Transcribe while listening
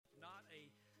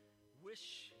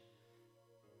wish,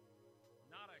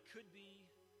 not a could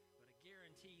be, but a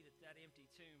guarantee that that empty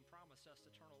tomb promised us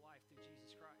eternal life through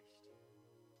Jesus Christ.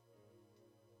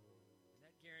 And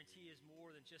that guarantee is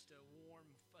more than just a warm,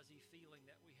 fuzzy feeling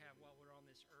that we have while we're on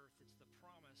this earth. It's the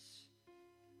promise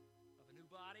of a new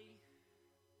body,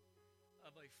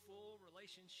 of a full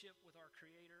relationship with our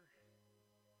Creator, and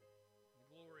the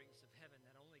glories of heaven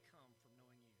that only come from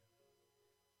knowing you.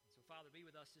 And so, Father, be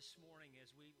with us this morning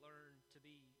as we learn to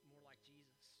be more like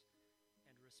Jesus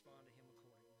and to respond to Him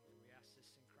accordingly. For we ask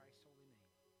this in Christ's holy name.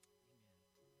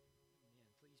 Amen. Amen.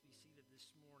 Please be seated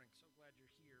this morning. So glad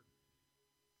you're here.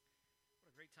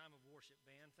 What a great time of worship,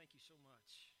 band. Thank you so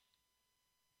much.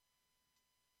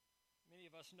 Many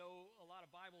of us know a lot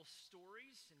of Bible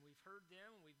stories, and we've heard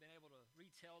them, and we've been able to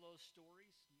retell those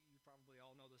stories. You probably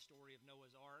all know the story of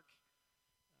Noah's Ark.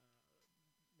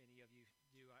 Many of you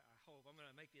do, I hope. I'm going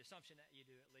to make the assumption that you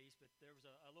do at least, but there was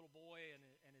a little boy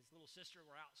and his little sister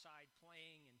were outside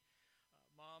playing, and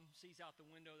Mom sees out the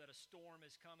window that a storm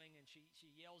is coming, and she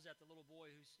yells at the little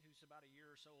boy who's about a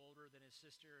year or so older than his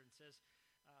sister and says,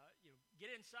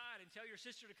 get inside and tell your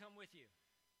sister to come with you.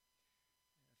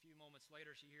 A few moments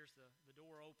later, she hears the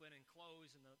door open and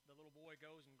close, and the little boy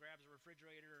goes and grabs a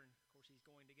refrigerator, and of course he's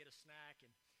going to get a snack,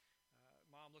 and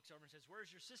Mom looks over and says,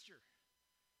 "Where's your sister?"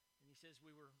 And he says,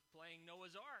 "We were playing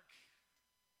Noah's Ark."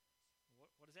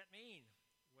 What does that mean?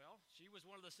 Well, she was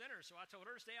one of the sinners, so I told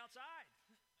her to stay outside.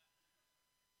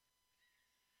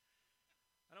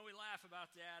 I know we laugh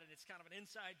about that, and it's kind of an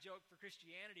inside joke for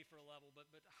Christianity for a level, but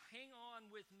hang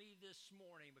on with me this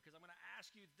morning, because I'm going to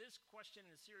ask you this question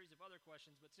and a series of other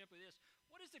questions, but simply this: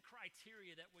 what is the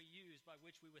criteria that we use by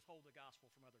which we withhold the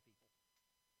gospel from other people?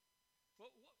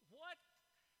 What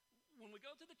when we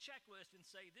go through the checklist and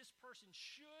say this person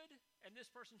should and this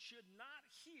person should not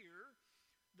hear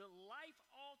the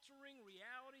life-altering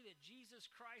reality that Jesus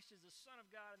Christ is the Son of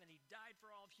God and that He died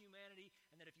for all of humanity,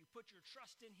 and that if you put your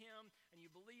trust in Him and you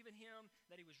believe in Him,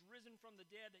 that He was risen from the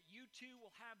dead, that you too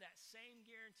will have that same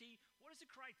guarantee, what is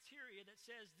the criteria that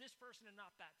says this person and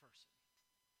not that person?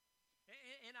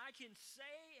 And I can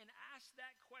say and ask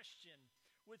that question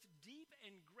with deep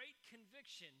and great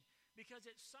conviction, because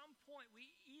at some point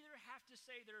we either have to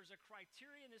say there's a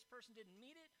criteria and this person didn't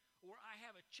meet it, or I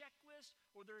have a checklist,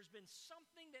 or there's been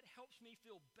something that helps me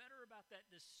feel better about that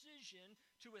decision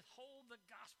to withhold the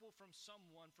gospel from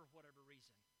someone for whatever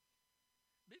reason.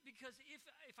 Because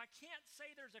if I can't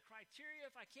say there's a criteria,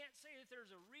 if I can't say that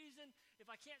there's a reason, if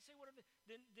I can't say whatever,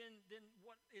 then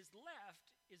what is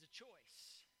left is a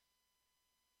choice.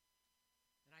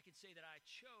 And I can say that I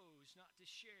chose not to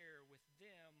share with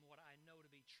them what I know to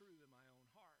be true in my own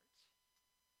heart.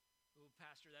 Oh,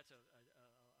 Pastor, that's a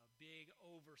big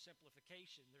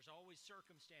oversimplification. There's always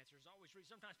circumstances. There's always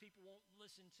reasons. Sometimes people won't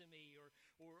listen to me, or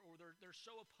they're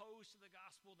so opposed to the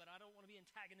gospel that I don't want to be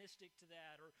antagonistic to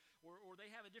that, or they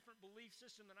have a different belief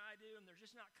system than I do, and they're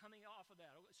just not coming off of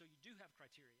that. So you do have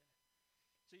criteria.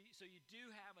 So you do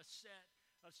have a set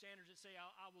of standards that say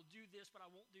I will do this, but I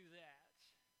won't do that.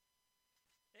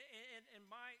 And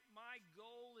my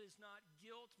goal is not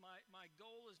guilt. My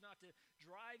goal is not to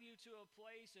drive you to a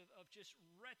place of just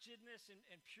wretchedness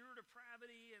and pure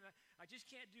depravity, and I just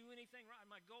can't do anything right.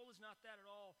 My goal is not that at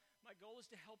all. My goal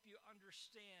is to help you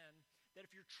understand that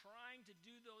if you're trying to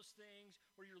do those things,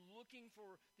 or you're looking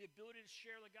for the ability to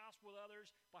share the gospel with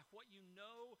others by what you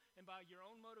know and by your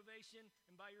own motivation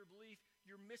and by your belief,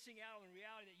 you're missing out on the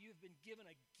reality that you've been given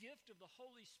a gift of the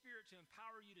Holy Spirit to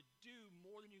empower you to do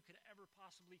more than you could ever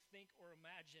possibly think or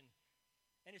imagine.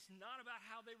 And it's not about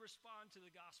how they respond to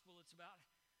the gospel. It's about,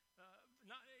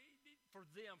 not for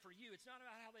them, for you. It's not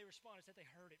about how they respond. It's that they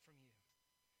heard it from you.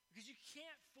 Because you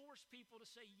can't force people to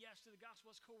say yes to the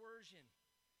gospel. It's coercion.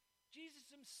 Jesus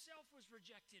Himself was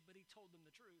rejected, but He told them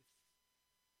the truth.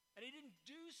 And He didn't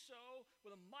do so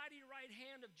with a mighty right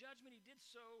hand of judgment. He did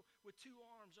so with two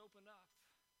arms opened up,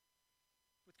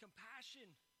 with compassion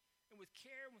and with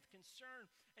care and with concern.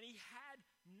 And He had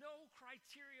no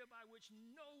criteria by which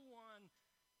no one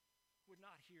would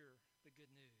not hear the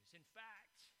good news. In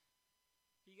fact,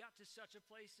 He got to such a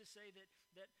place to say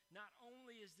that not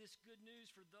only is this good news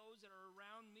for those that are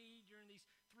around me during these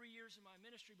 3 years of my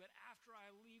ministry, but after I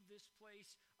leave this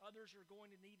place, others are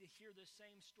going to need to hear the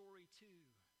same story too.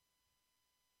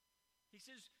 He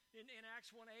says in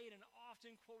Acts 1:8, an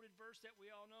often quoted verse that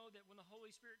we all know, that when the Holy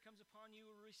Spirit comes upon you,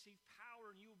 you will receive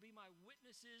power, and you will be my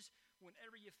witnesses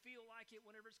whenever you feel like it,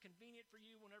 whenever it's convenient for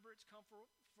you, whenever it's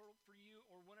comfortable for you,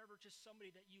 or whenever just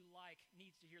somebody that you like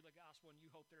needs to hear the gospel and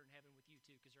you hope they're in heaven with you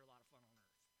too, because they're a lot of fun on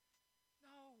earth.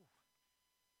 No.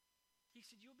 He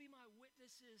said, you'll be my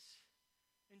witnesses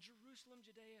in Jerusalem,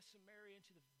 Judea, Samaria, and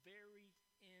to the very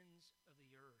ends ends of the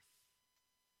earth.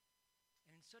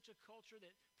 And in such a culture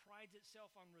that prides itself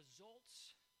on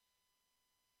results,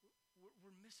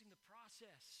 we're missing the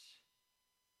process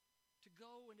to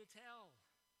go and to tell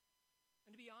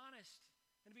and to be honest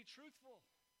and to be truthful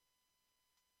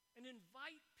and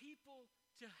invite people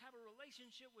to have a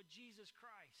relationship with Jesus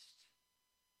Christ.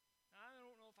 Now, I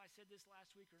don't know if I said this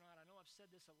last week or not. I know I've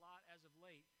said this a lot as of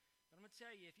late. But I'm going to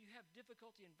tell you, if you have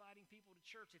difficulty inviting people to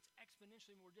church, it's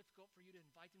exponentially more difficult for you to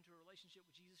invite them to a relationship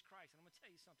with Jesus Christ. And I'm going to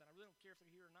tell you something. I really don't care if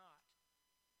they're here or not.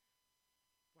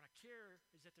 What I care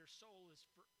is that their soul is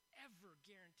forever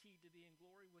guaranteed to be in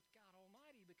glory with God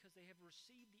Almighty because they have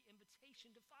received the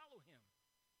invitation to follow Him.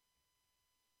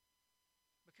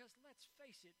 Because let's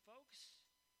face it, folks,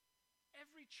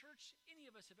 every church any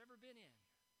of us have ever been in,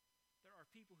 there are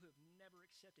people who have never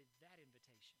accepted that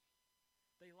invitation.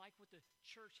 They like what the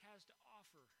church has to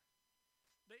offer.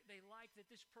 They like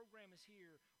that this program is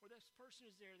here or this person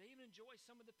is there. They even enjoy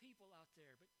some of the people out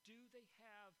there. But do they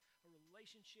have a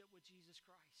relationship with Jesus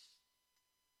Christ?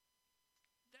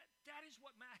 That is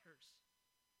what matters.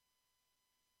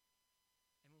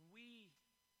 And when we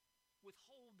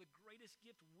withhold the greatest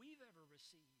gift we've ever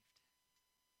received,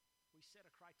 we set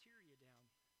a criteria down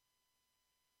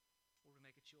or we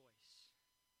make a choice.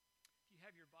 If you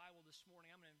have your Bible this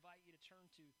morning, I'm going to invite you to turn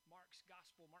to Mark's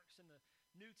Gospel. Mark's in the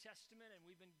New Testament, and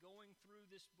we've been going through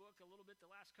this book a little bit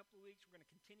the last couple of weeks. We're going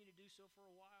to continue to do so for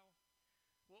a while.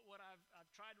 What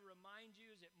I've tried to remind you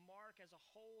is that Mark as a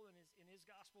whole in his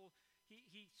Gospel, he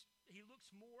looks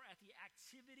more at the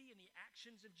activity and the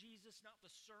actions of Jesus, not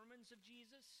the sermons of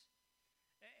Jesus.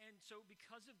 And so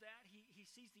because of that, he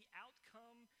sees the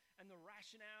outcome and the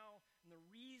rationale and the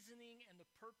reasoning and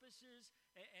the purposes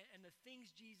and the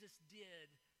things Jesus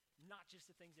did, not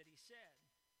just the things that he said.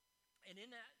 And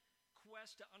in that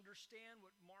quest to understand what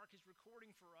Mark is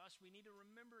recording for us, we need to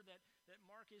remember that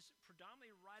Mark is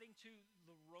predominantly writing to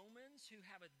the Romans who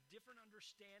have a different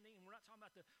understanding. And we're not talking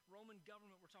about the Roman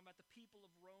government. We're talking about the people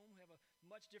of Rome who have a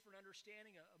much different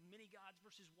understanding of many gods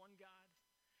versus one God.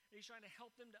 And he's trying to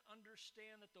help them to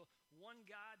understand that the one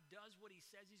God does what he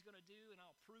says he's going to do, and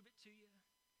I'll prove it to you.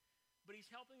 But he's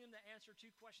helping them to answer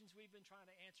two questions we've been trying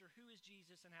to answer. Who is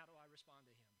Jesus, and how do I respond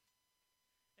to him?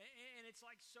 And it's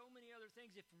like so many other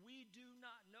things. If we do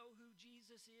not know who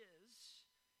Jesus is,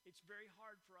 it's very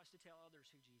hard for us to tell others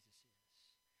who Jesus is.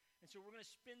 And so we're going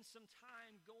to spend some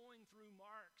time going through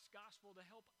Mark's Gospel to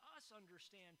help us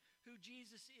understand who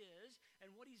Jesus is and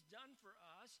what he's done for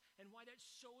us and why that's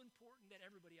so important that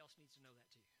everybody else needs to know that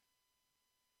too.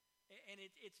 And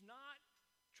it's not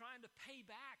trying to pay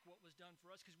back what was done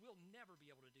for us because we'll never be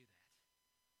able to do that.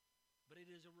 But it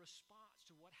is a response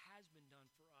to what has been done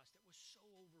for us that was so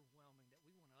overwhelming that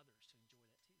we want others to enjoy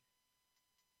that too.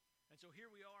 And so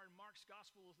here we are in Mark's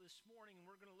Gospel this morning, and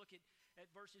we're going to look at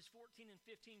verses 14 and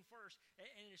 15 first.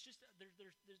 And it's just,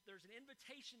 there's an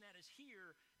invitation that is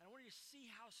here, and I want you to see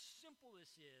how simple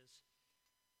this is.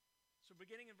 So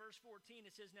beginning in verse 14,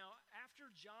 it says, Now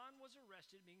after John was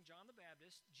arrested, being John the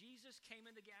Baptist, Jesus came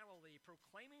into Galilee,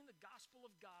 proclaiming the gospel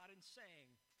of God and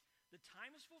saying, The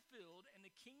time is fulfilled, and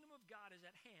the kingdom of God is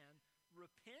at hand.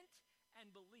 Repent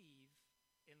and believe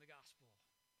in the gospel.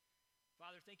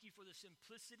 Father, thank you for the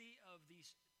simplicity of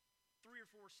these 3 or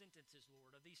 4 sentences,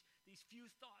 Lord, of these few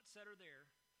thoughts that are there,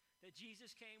 that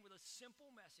Jesus came with a simple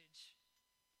message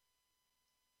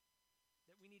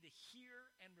that we need to hear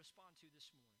and respond to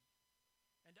this morning,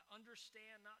 and to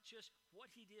understand not just what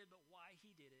he did, but why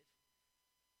he did it,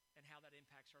 and how that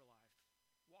impacts our life.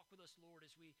 Walk with us, Lord,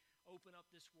 as we open up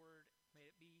this word. May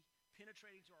it be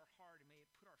penetrating to our heart, and may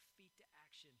it put our feet to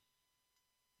action.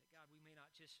 God, we may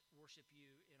not just worship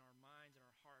you in our minds and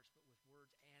our hearts, but with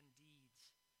words and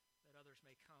deeds, that others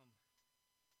may come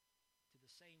to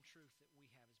the same truth that we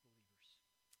have as believers.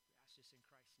 We ask this in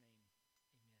Christ's name.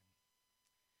 Amen.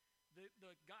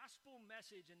 The gospel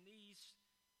message in these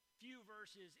few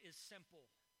verses is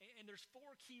simple. And there's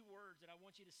 4 key words that I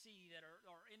want you to see that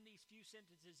are in these few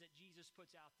sentences that Jesus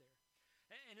puts out there.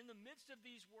 And in the midst of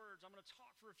these words, I'm going to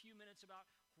talk for a few minutes about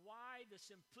why the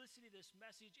simplicity of this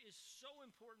message is so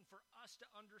important for us to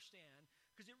understand,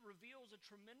 because it reveals a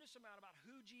tremendous amount about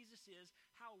who Jesus is,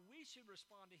 how we should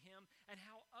respond to him, and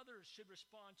how others should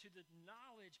respond to the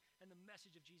knowledge and the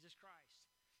message of Jesus Christ.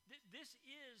 This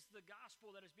is the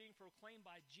gospel that is being proclaimed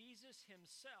by Jesus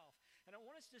himself. And I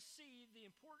want us to see the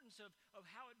importance of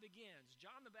how it begins.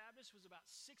 John the Baptist was about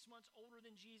 6 months older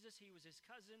than Jesus. He was his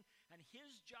cousin, and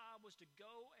his job was to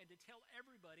go and to tell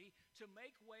everybody to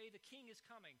make way, the king is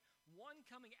coming. one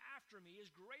coming after me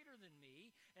is greater than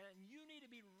me, and you need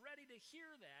to be ready to hear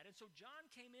that. And so John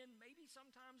came in maybe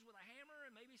sometimes with a hammer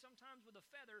and maybe sometimes with a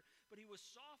feather, but he was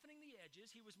softening the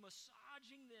edges. He was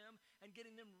massaging them and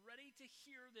getting them ready to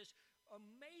hear this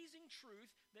amazing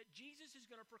truth that Jesus is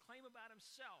going to proclaim about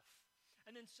himself.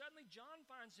 And then suddenly John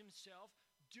finds himself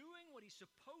doing what he's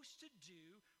supposed to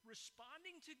do,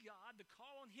 responding to God, the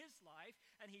call on his life,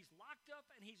 and he's locked up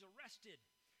and he's arrested.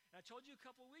 And I told you a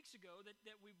couple of weeks ago that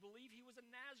we believe he was a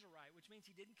Nazirite, which means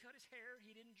he didn't cut his hair,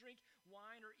 he didn't drink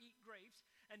wine or eat grapes.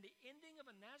 And the ending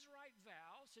of a Nazirite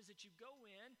vow says that you go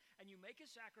in and you make a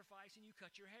sacrifice and you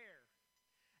cut your hair.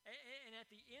 And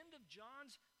at the end of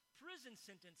John's prison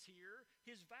sentence here,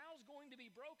 his vow is going to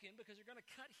be broken because they're going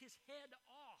to cut his head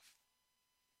off,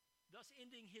 thus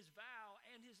ending his vow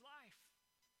and his life.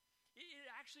 It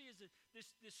actually is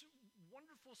this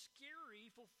wonderful, scary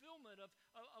fulfillment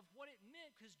of what it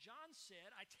meant, because John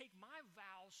said, I take my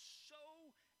vow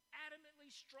so adamantly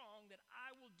strong that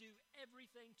I will do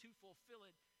everything to fulfill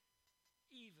it,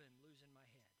 even losing my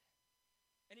head.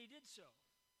 And he did so.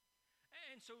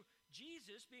 And so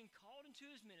Jesus, being called into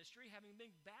his ministry, having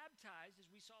been baptized, as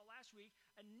we saw last week,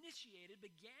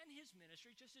 began his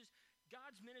ministry, just as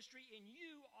God's ministry in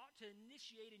you ought to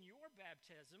initiate in your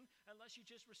baptism, unless you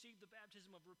just received the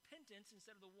baptism of repentance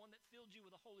instead of the one that filled you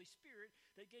with the Holy Spirit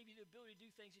that gave you the ability to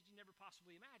do things that you never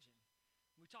possibly imagined.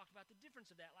 We talked about the difference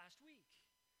of that last week.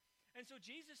 And so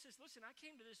Jesus says, listen, I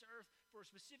came to this earth for a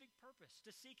specific purpose,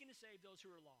 to seek and to save those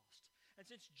who are lost. And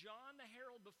since John the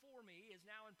herald before me is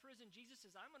now in prison, Jesus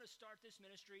says, I'm going to start this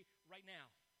ministry right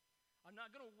now. I'm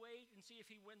not going to wait and see if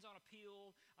he wins on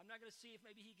appeal. I'm not going to see if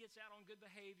maybe he gets out on good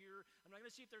behavior. I'm not going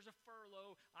to see if there's a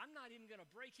furlough. I'm not even going to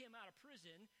break him out of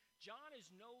prison. John is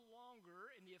no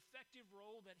longer in the effective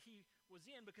role that he was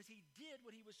in because he did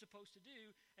what he was supposed to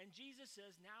do. And Jesus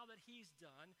says, now that he's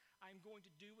done, I'm going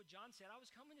to do what John said I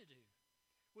was coming to do,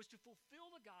 was to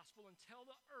fulfill the gospel and tell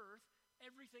the earth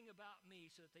everything about me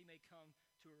so that they may come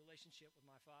to a relationship with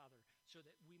my Father, so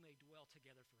that we may dwell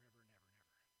together forever and ever and ever.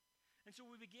 And so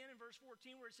we begin in verse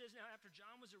 14 where it says, now after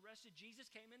John was arrested, Jesus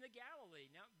came into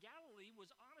Galilee. Now Galilee was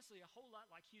honestly a whole lot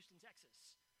like Houston,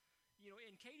 Texas. You know,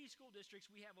 in Katy school districts,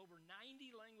 we have over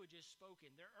 90 languages spoken.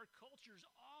 There are cultures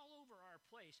all over our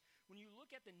place. When you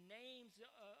look at the names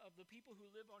of the people who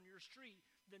live on your street,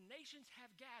 the nations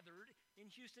have gathered in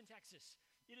Houston, Texas.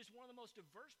 It is one of the most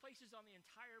diverse places on the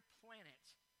entire planet,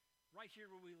 right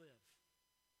here where we live.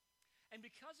 And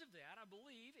because of that, I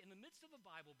believe in the midst of the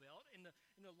Bible Belt, in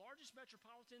the largest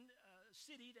metropolitan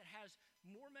city that has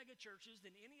more mega churches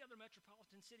than any other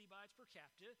metropolitan city by its per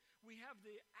capita, we have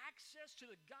the access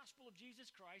to the gospel of Jesus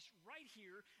Christ right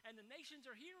here, and the nations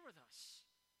are here with us.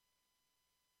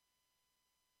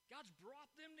 God's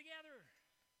brought them together.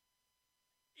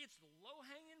 It's the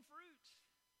low-hanging fruit.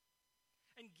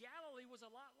 And Galilee was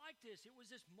a lot like this. It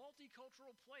was this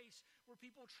multicultural place where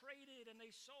people traded and they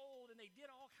sold and they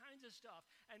did all kinds of stuff.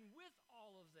 And with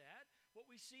all of that, what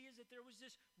we see is that there was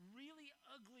this really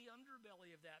ugly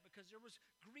underbelly of that, because there was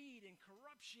greed and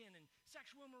corruption and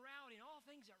sexual immorality and all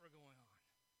things that were going on.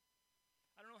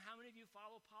 I don't know how many of you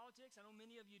follow politics. I know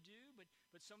many of you do,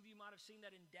 but some of you might have seen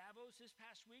that in Davos this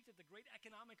past week, that the great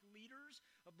economic leaders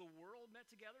of the world met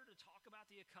together to talk about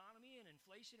the economy and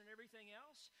inflation and everything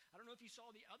else. I don't know if you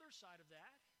saw the other side of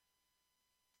that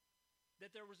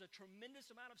there was a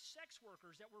tremendous amount of sex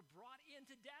workers that were brought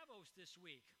into Davos this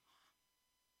week.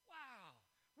 Wow.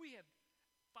 We have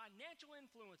financial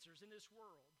influencers in this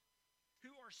world who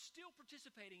are still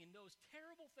participating in those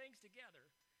terrible things together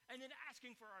and then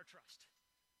asking for our trust.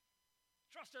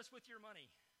 Trust us with your money.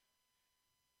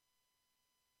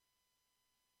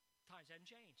 Times hadn't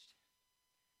changed.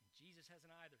 And Jesus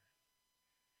hasn't either.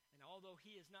 And although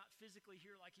he is not physically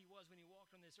here like he was when he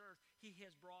walked on this earth, he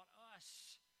has brought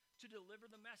us to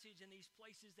deliver the message in these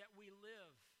places that we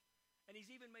live. And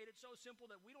he's even made it so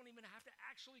simple that we don't even have to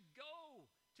actually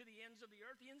go to the ends of the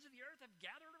earth. The ends of the earth have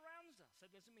gathered around us.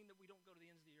 That doesn't mean that we don't go to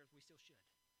the ends of the earth. We still should.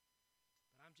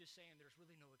 But I'm just saying there's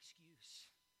really no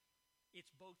excuse.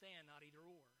 It's both and, not either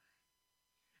or.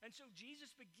 And so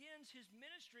Jesus begins his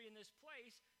ministry in this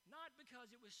place, not because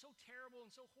it was so terrible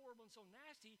and so horrible and so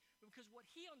nasty, but because what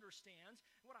he understands,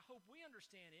 and what I hope we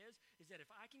understand is that if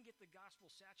I can get the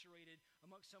gospel saturated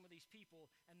amongst some of these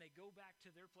people and they go back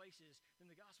to their places,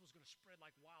 then the gospel is going to spread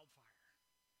like wildfire.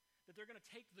 That they're going to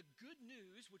take the good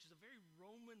news, which is a very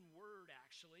Roman word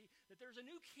actually, that there's a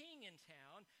new king in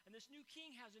town, and this new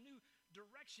king has a new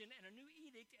direction and a new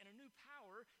edict and a new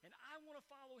power, and I want to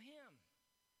follow him.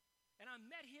 And I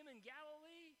met him in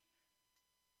Galilee,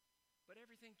 but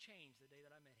everything changed the day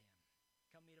that I met him.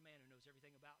 Come meet a man who knows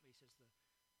everything about me, says the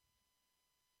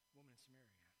woman in Samaria.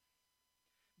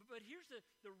 But here's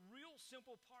the real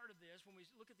simple part of this when we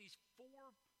look at these 4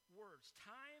 words: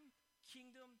 time,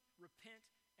 kingdom, repent,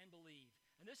 and believe.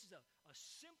 And this is a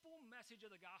simple message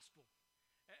of the gospel.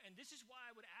 And this is why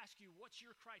I would ask you, what's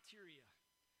your criteria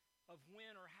of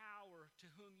when or how or to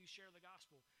whom you share the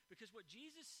gospel? Because what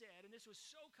Jesus said, and this was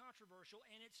so controversial,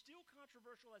 and it's still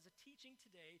controversial as a teaching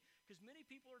today, because many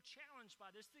people are challenged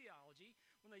by this theology,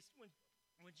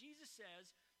 when Jesus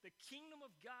says, the kingdom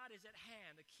of God is at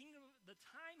hand, the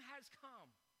time has come,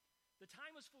 the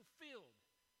time is fulfilled.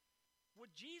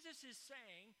 What Jesus is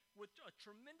saying with a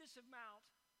tremendous amount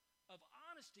of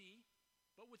honesty,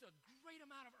 but with a great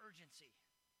amount of urgency.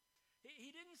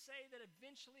 He didn't say that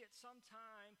eventually at some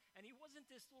time, and he wasn't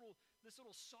this little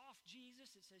soft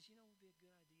Jesus that says, it would be a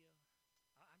good idea.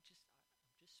 I'm just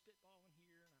spitballing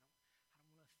here, and I don't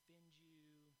want to offend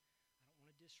you. I don't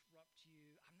want to disrupt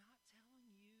you. I'm not telling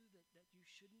you that you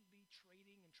shouldn't be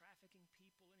trading and trafficking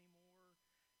people anymore.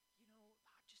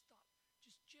 I just thought,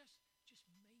 just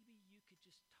maybe you could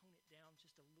just tone it down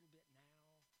just a little bit now,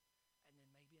 and then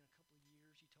maybe in a couple of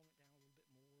years you tone it down a little bit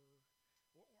more.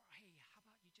 Or hey, how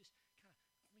about you just kind of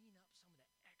clean up some of the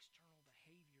external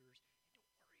behaviors and don't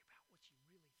worry about what you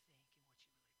really think and what you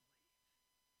really believe.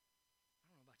 I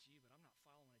don't know about you, but I'm not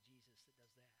following a Jesus that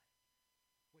does that.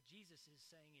 What Jesus is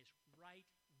saying is right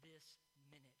this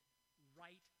minute,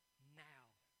 right now.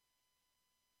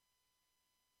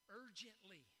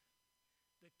 Urgently,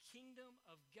 the kingdom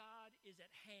of God is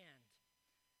at hand.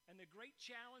 And the great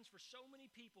challenge for so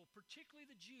many people, particularly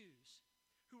the Jews,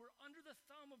 who were under the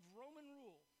thumb of Roman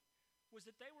rule, was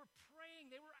that they were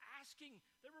praying, they were asking,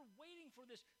 they were waiting for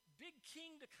this big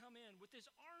king to come in with his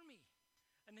army.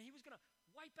 And then he was going to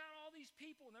wipe out all these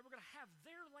people, and they were going to have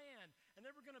their land, and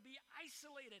they were going to be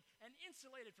isolated and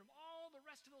insulated from all the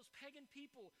rest of those pagan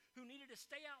people who needed to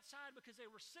stay outside because they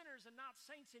were sinners and not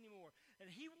saints anymore. And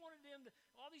he wanted them to,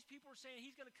 all these people were saying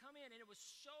he's going to come in, and it was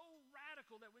so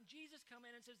radical that when Jesus come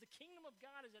in and says the kingdom of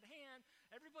God is at hand,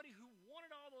 everybody who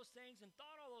wanted all those things and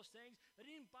thought all those things, they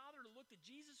didn't bother to look that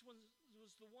Jesus was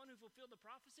the one who fulfilled the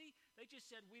prophecy. They just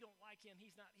said, we don't like him,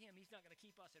 he's not going to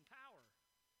keep us in power.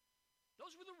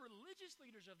 Those were the religious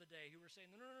leaders of the day who were saying,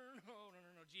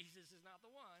 no, Jesus is not the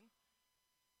one.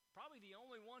 Probably the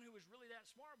only one who was really that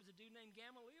smart was a dude named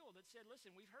Gamaliel that said,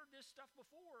 listen, we've heard this stuff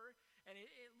before, and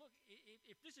look,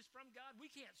 if this is from God,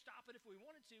 we can't stop it if we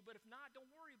wanted to, but if not,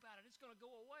 don't worry about it. It's going to go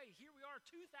away. Here we are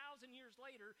 2,000 years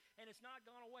later, and it's not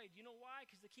gone away. Do you know why?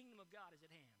 Because the kingdom of God is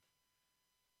at hand.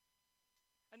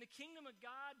 And the kingdom of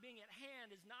God being at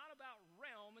hand is not about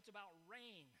realm, it's about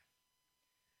reign.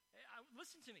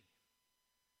 Listen to me.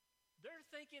 They're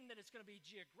thinking that it's going to be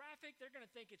geographic. They're going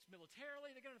to think it's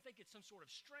militarily. They're going to think it's some sort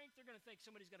of strength. They're going to think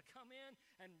somebody's going to come in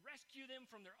and rescue them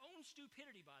from their own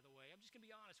stupidity, by the way. I'm just going to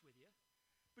be honest with you.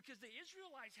 Because the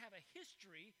Israelites have a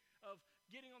history of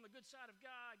getting on the good side of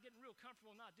God, getting real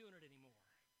comfortable, and not doing it anymore.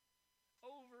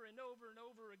 Over and over and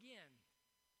over again.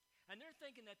 And they're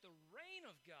thinking that the reign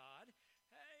of God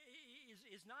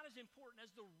is not as important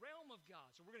as the realm of God.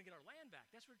 So we're going to get our land back.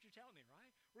 That's what you're telling me, right?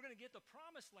 We're going to get the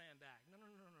promised land back. No.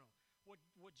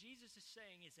 What Jesus is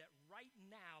saying is that right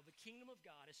now, the kingdom of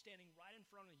God is standing right in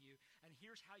front of you, and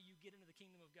here's how you get into the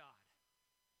kingdom of God.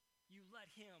 You let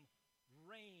him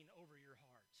reign over your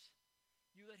hearts.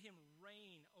 You let him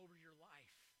reign over your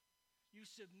life. You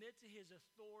submit to his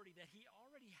authority that he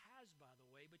already has, by the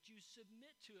way, but you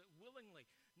submit to it willingly,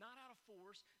 not out of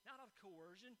force, not out of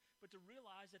coercion, but to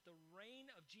realize that the reign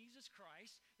of Jesus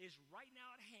Christ is right now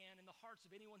at hand in the hearts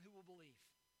of anyone who will believe.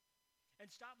 And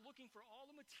stop looking for all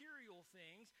the material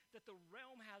things that the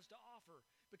realm has to offer,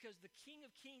 because the King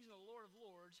of Kings and the Lord of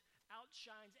Lords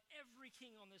outshines every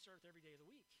king on this earth every day of the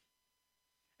week.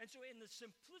 And so in the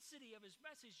simplicity of his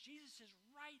message, Jesus says,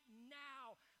 right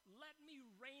now, let me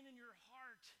reign in your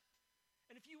heart.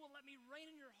 And if you will let me reign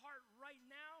in your heart right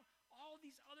now, all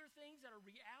these other things that are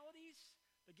realities,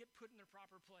 they get put in their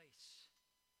proper place.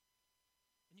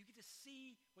 And you get to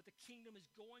see what the kingdom is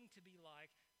going to be like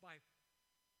by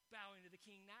bowing to the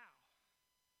king now.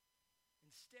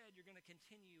 Instead, you're going to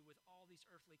continue with all these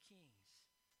earthly kings.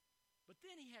 But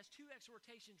then he has 2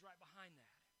 exhortations right behind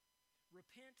that.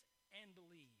 Repent and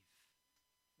believe.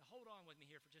 Now hold on with me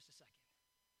here for just a second.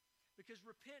 Because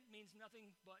repent means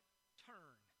nothing but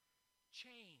turn,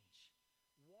 change,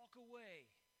 walk away.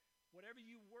 Whatever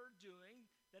you were doing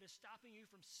that is stopping you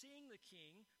from seeing the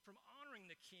king, from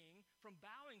honoring the king, from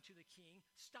bowing to the king,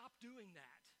 stop doing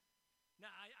that.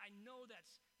 Now, I know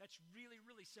that's really,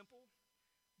 really simple,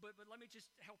 but let me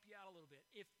just help you out a little bit.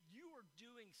 If you are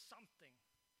doing something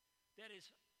that is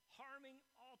harming,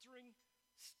 altering,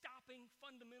 stopping,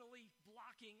 fundamentally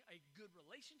blocking a good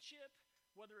relationship,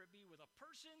 whether it be with a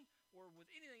person or with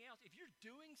anything else, if you're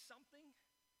doing something,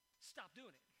 stop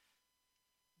doing it.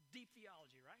 Deep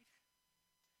theology, right?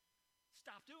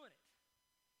 Stop doing it.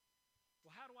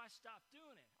 Well, how do I stop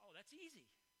doing it? Oh, that's easy.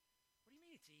 What do you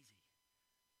mean it's easy?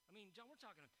 I mean, John, we're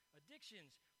talking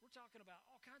addictions. We're talking about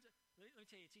all kinds of, let me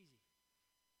tell you, it's easy.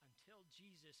 Until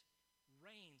Jesus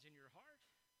reigns in your heart,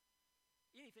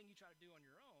 anything you try to do on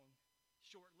your own,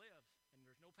 short-lived, and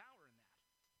there's no power in that.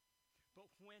 But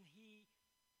when he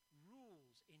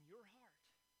rules in your heart,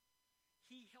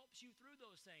 he helps you through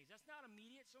those things. That's not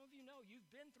immediate. Some of you know you've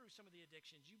been through some of the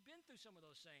addictions. You've been through some of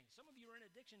those things. Some of you are in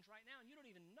addictions right now, and you don't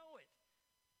even know it.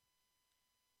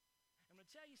 I'm going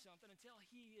to tell you something. Until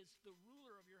he is the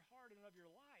ruler of your heart and of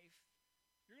your life,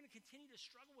 you're going to continue to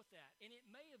struggle with that, and it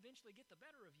may eventually get the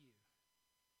better of you.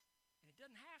 And it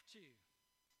doesn't have to.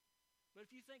 But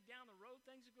if you think down the road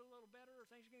things will go a little better or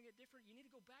things are going to get different, you need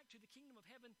to go back to the kingdom of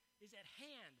heaven is at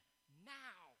hand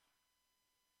now.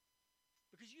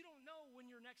 Because you don't know when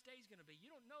your next day is going to be.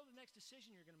 You don't know the next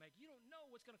decision you're going to make. You don't know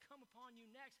what's going to come upon you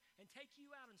next and take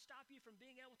you out and stop you from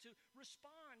being able to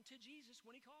respond to Jesus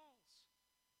when he calls.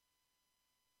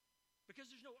 Because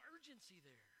there's no urgency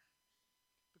there.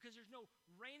 Because there's no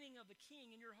reigning of the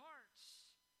king in your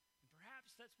hearts. And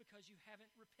perhaps that's because you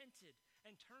haven't repented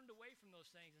and turned away from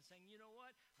those things and saying, you know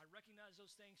what? I recognize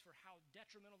those things for how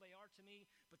detrimental they are to me,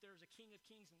 but there's a King of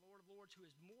Kings and Lord of Lords who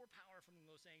is more powerful than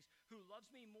those things, who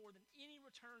loves me more than any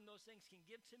return those things can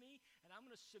give to me, and I'm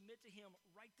going to submit to him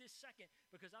right this second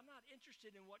because I'm not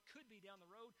interested in what could be down the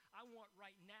road. I want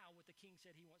right now what the King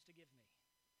said he wants to give me.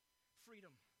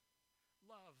 Freedom,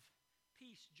 love,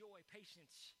 peace, joy,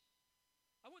 patience.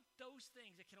 I want those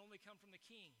things that can only come from the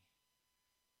King.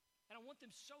 And I want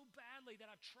them so badly that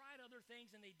I've tried other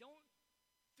things and they don't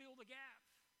fill the gap.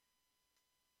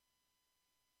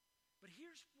 But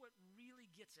here's what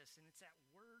really gets us, and it's that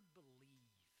word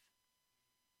believe.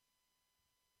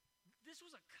 This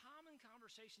was a common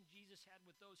conversation Jesus had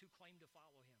with those who claimed to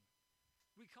follow him.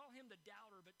 We call him the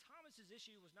doubter, but Thomas's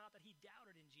issue was not that he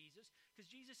doubted in Jesus, because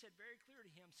Jesus said very clear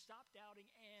to him, stop doubting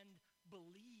and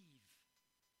believe.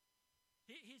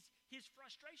 His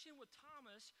frustration with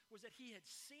Thomas was that he had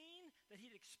seen, that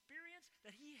he'd experienced,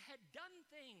 that he had done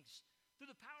things through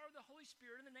the power of the Holy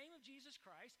Spirit in the name of Jesus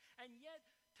Christ, and yet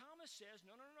Thomas says,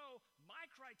 no, my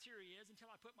criteria is until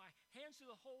I put my hands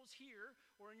through the holes here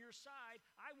or in your side,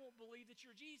 I won't believe that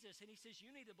you're Jesus. And he says,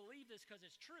 you need to believe this because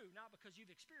it's true, not because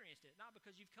you've experienced it, not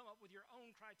because you've come up with your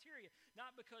own criteria,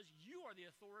 not because you are the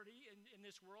authority in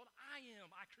this world. I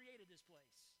am. I created this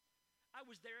place. I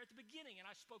was there at the beginning, and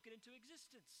I spoke it into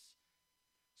existence.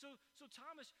 So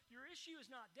Thomas, your issue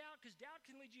is not doubt, because doubt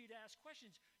can lead you to ask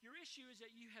questions. Your issue is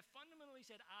that you have fundamentally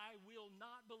said, I will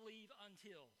not believe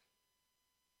until.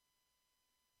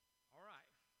 All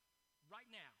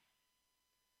right now,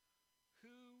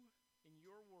 who in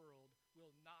your world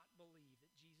will not believe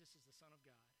that Jesus is the Son of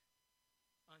God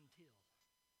until?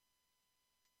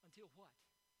 Until what?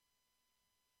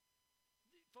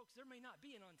 Folks, there may not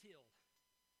be an until.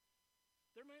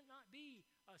 There might not be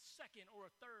a second or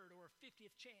a third or a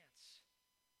 50th chance.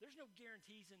 There's no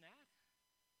guarantees in that.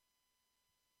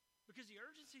 Because the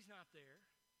urgency's not there.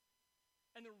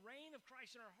 And the reign of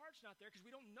Christ in our heart's not there because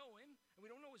we don't know him and we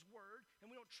don't know his word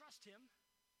and we don't trust him.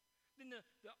 Then the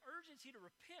urgency to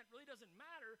repent really doesn't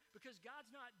matter because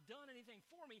God's not done anything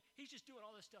for me. He's just doing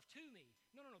all this stuff to me.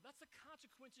 No. That's the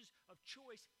consequences of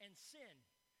choice and sin.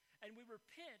 And we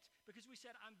repent because we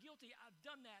said, I'm guilty, I've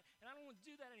done that, and I don't want to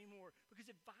do that anymore because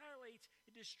it violates,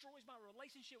 it destroys my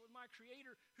relationship with my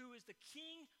Creator who is the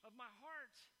King of my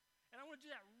heart. And I want to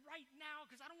do that right now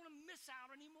because I don't want to miss out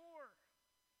anymore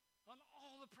on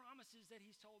all the promises that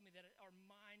he's told me that are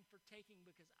mine for taking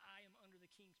because I am under the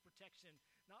King's protection,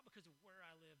 not because of where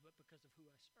I live, but because of who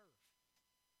I serve.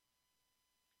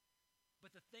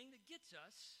 But the thing that gets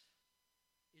us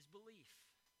is belief.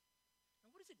 Now,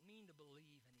 what does it mean to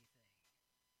believe anything?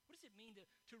 What does it mean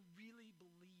to really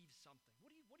believe something?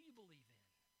 What do you believe in?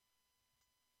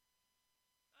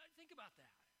 Think about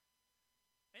that.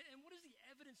 And what is the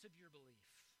evidence of your belief?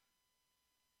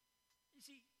 You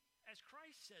see, as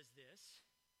Christ says this,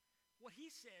 what he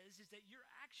says is that your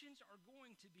actions are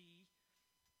going to be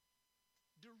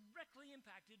directly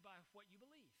impacted by what you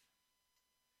believe.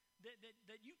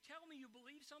 That you tell me you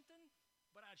believe something,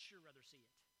 but I'd sure rather see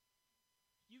it.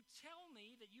 You tell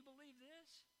me that you believe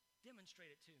this, demonstrate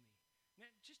it to me. Now,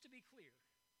 just to be clear,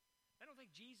 I don't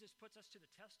think Jesus puts us to the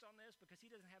test on this because he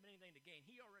doesn't have anything to gain.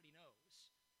 He already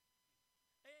knows.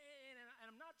 And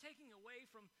I'm not taking away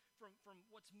from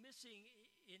what's missing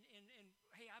in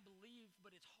hey, I believe,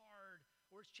 but it's hard,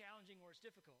 or it's challenging, or it's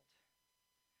difficult.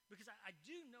 Because I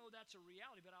do know that's a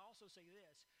reality, but I also say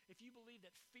this. If you believe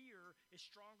that fear is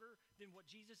stronger than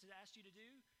what Jesus has asked you to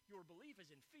do, your belief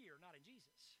is in fear, not in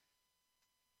Jesus.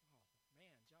 Oh,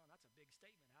 man, John, that's a big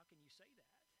statement. How can you say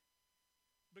that?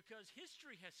 Because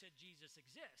history has said Jesus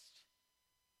exists,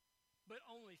 but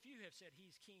only few have said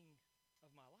he's king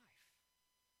of my life.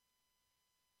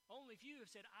 Only few have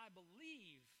said, I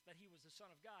believe that he was the Son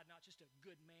of God, not just a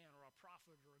good man or a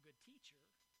prophet or a good teacher.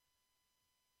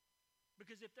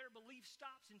 Because if their belief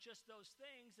stops in just those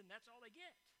things, then that's all they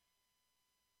get.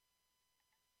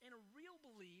 And a real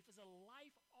belief is a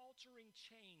life-altering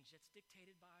change that's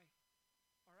dictated by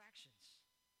our actions.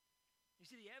 You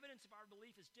see, the evidence of our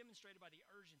belief is demonstrated by the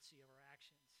urgency of our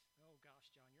actions. Oh gosh,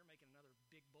 John, you're making another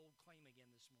big, bold claim again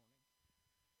this morning.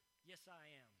 Yes, I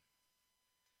am.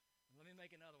 And let me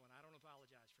make another one. I don't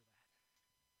apologize for that.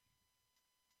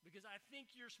 Because I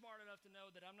think you're smart enough to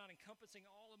know that I'm not encompassing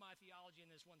all of my theology in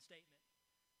this one statement.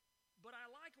 But I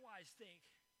likewise think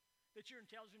that you're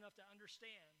intelligent enough to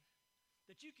understand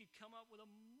that you could come up with a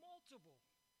multiple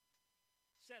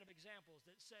set of examples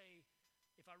that say,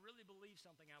 if I really believe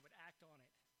something, I would act on it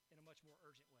in a much more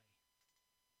urgent way.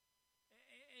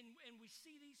 And we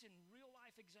see these in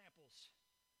real-life examples.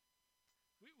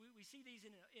 We see these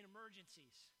in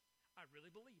emergencies. I really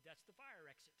believe that's the fire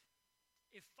exit.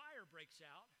 If fire breaks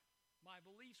out, my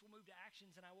beliefs will move to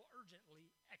actions and I will urgently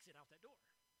exit out that door.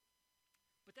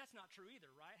 But that's not true either,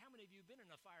 right? How many of you have been in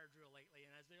a fire drill lately, and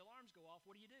as the alarms go off,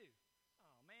 what do?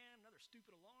 Oh, man, another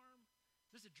stupid alarm?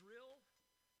 Is this a drill?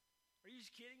 Are you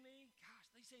just kidding me?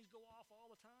 Gosh, these things go off all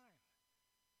the time.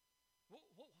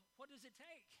 What does it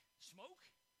take? Smoke?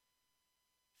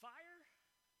 Fire?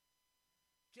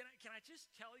 Can I just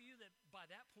tell you that by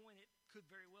that point it could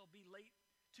very well be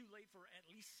too late for at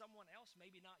least someone else,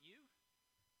 maybe not you?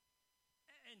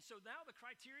 And so now the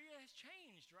criteria has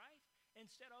changed, right?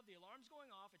 Instead of the alarms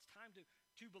going off, it's time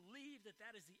to believe that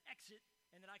that is the exit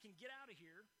and that I can get out of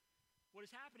here. What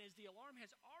has happened is the alarm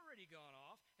has already gone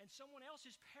off and someone else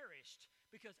has perished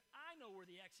because I know where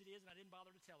the exit is and I didn't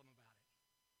bother to tell them about it.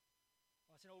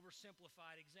 Well, it's an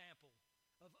oversimplified example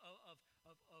of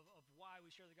why we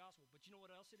share the gospel. But you know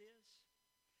what else it is?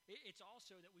 It's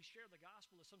also that we share the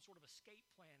gospel as some sort of escape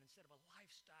plan instead of a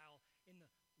lifestyle in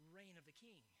the reign of the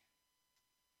king.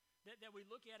 That we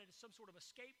look at it as some sort of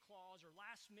escape clause or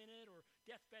last minute or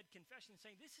deathbed confession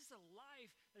saying, this is a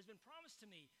life that has been promised to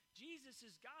me.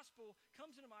 Jesus' gospel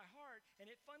comes into my heart and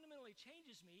it fundamentally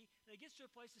changes me. And it gets to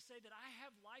a place to say that I have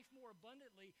life more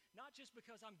abundantly, not just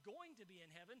because I'm going to be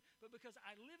in heaven, but because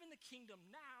I live in the kingdom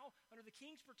now under the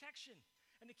king's protection.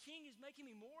 And the king is making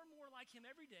me more and more like him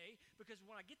every day because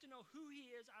when I get to know who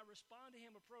he is, I respond to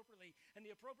him appropriately. And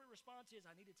the appropriate response is,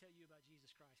 I need to tell you about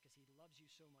Jesus Christ because he loves you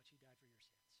so much, he died for your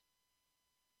sins.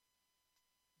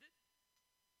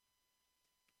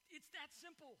 It's that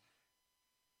simple.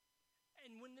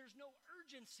 And when there's no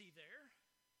urgency there,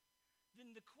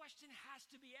 then the question has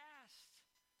to be asked,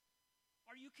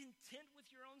 are you content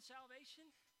with your own salvation?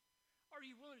 Or are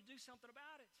you willing to do something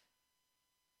about it?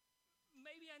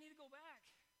 Maybe I need to go back.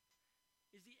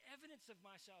 Is the evidence of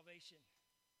my salvation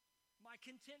my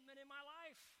contentment in my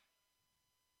life?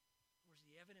 Or is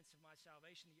the evidence of my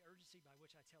salvation the urgency by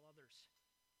which I tell others,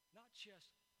 not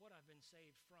just what I've been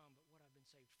saved from, but what I've been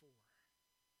saved for?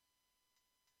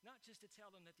 Not just to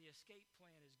tell them that the escape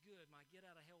plan is good, my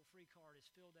get-out-of-hell-free card is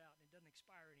filled out and it doesn't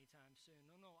expire anytime soon.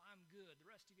 No, I'm good. The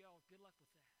rest of y'all, good luck with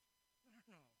that.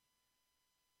 No.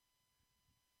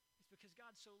 It's because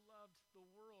God so loved the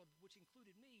world, which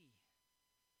included me,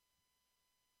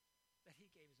 that he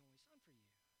gave his only son for you.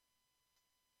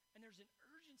 And there's an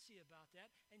urgency about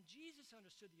that, and Jesus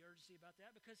understood the urgency about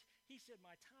that because he said,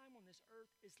 my time on this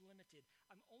earth is limited.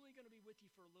 I'm only going to be with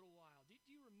you for a little while. Do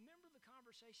you remember the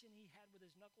conversation he had with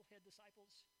his knucklehead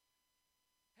disciples?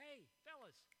 Hey,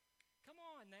 fellas, come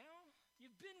on now.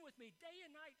 You've been with me day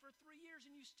and night for 3 years,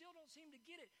 and you still don't seem to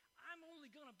get it. I'm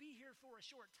only going to be here for a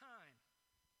short time.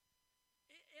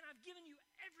 And I've given you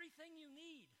everything you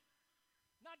need,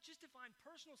 not just to find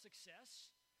personal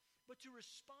success, but to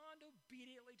respond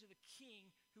obediently to the King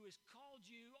who has called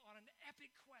you on an epic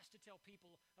quest to tell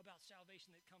people about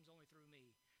salvation that comes only through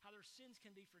me, how their sins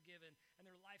can be forgiven and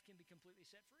their life can be completely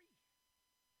set free.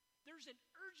 There's an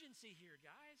urgency here,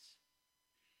 guys.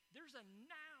 There's a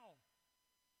now,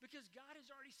 because God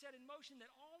has already set in motion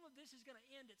that all of this is going to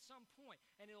end at some point,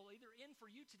 and it'll either end for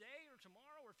you today or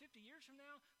tomorrow or 50 years from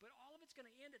now, but all of it's going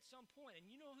to end at some point. And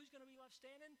you know who's going to be left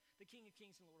standing? The King of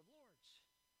Kings and Lord of Lords.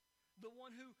 The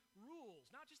one who rules,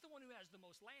 not just the one who has the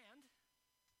most land,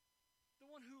 the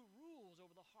one who rules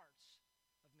over the hearts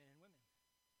of men and women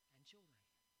and children.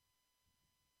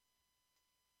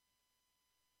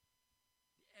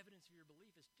 The evidence of your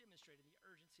belief is demonstrated in the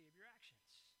urgency of your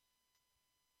actions.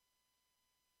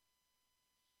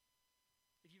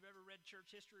 If you've ever read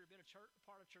church history or been a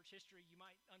part of church history, you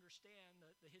might understand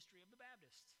the history of the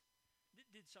Baptists.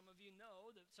 Did some of you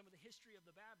know that some of the history of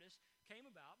the Baptists came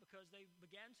about because they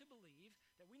began to believe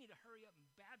that we need to hurry up and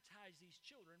baptize these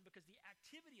children because the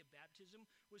activity of baptism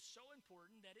was so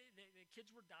important that the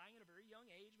kids were dying at a very young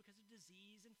age because of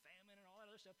disease and famine and all that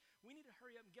other stuff. We need to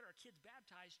hurry up and get our kids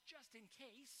baptized just in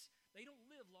case they don't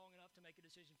live long enough to make a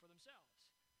decision for themselves.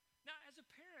 Now, as a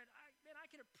parent, I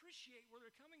can appreciate where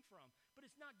they're coming from, but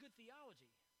it's not good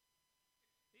theology.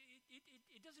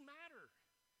 It doesn't matter.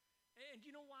 And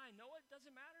do you know why I know it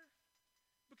doesn't matter?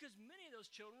 Because many of those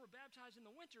children were baptized in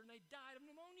the winter and they died of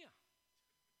pneumonia.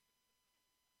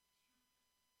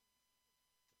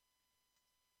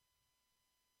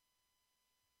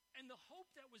 And the hope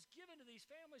that was given to these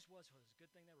families was a good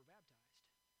thing they were baptized.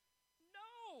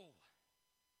 No!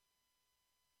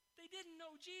 They didn't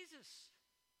know Jesus.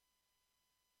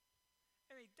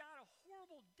 And they died a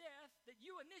horrible death that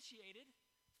you initiated,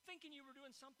 thinking you were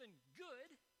doing something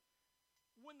good,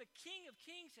 when the King of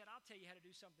Kings said, I'll tell you how to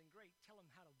do something great. Tell them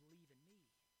how to believe in me.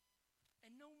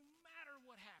 And no matter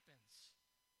what happens,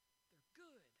 they're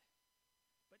good.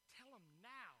 But tell them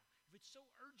now. If it's so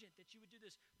urgent that you would do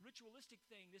this ritualistic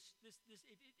thing,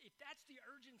 if that's the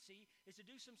urgency, is to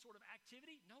do some sort of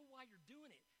activity, know why you're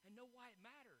doing it and know why it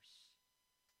matters.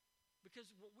 Because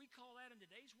what we call that in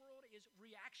today's world is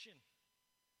reaction.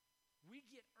 We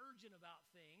get urgent about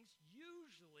things,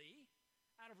 usually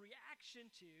out of reaction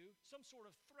to some sort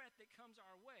of threat that comes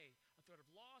our way, a threat of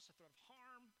loss, a threat of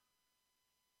harm,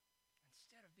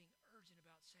 instead of being urgent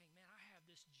about saying, man, I have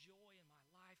this joy in my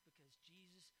life because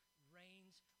Jesus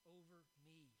reigns over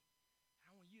me.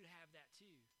 I want you to have that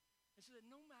too. And so that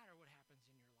no matter what happens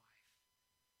in your life,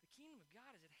 the kingdom of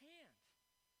God is at hand.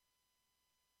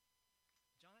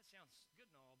 John, that sounds good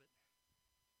and all, but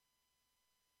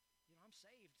I'm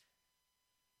saved.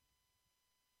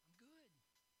 I'm good.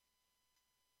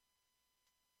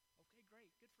 Okay,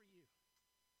 great. Good for you.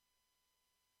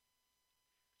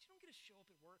 But you don't get to show up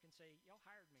at work and say, y'all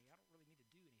hired me. I don't really need to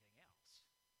do anything else.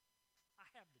 I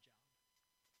have the job.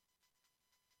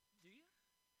 Do you?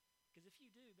 Because if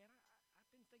you do, man, I've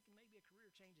been thinking maybe a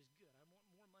career change is good. I want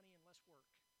more money and less work.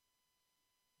 Right?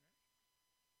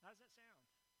 How does that sound?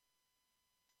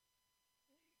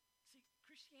 See,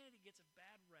 Christianity gets a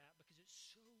bad rap because it's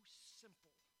so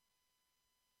simple.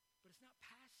 But it's not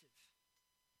passive.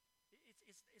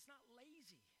 It's not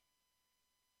lazy.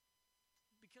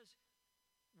 Because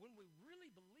when we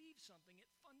really believe something, it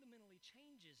fundamentally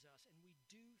changes us and we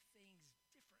do things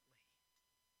differently,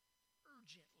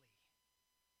 urgently,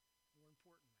 more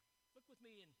importantly. Look with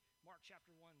me in Mark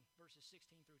chapter 1, verses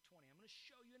 16 through 20. I'm going to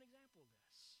show you an example of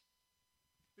this.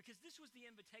 Because this was the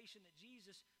invitation that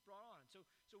Jesus brought on. So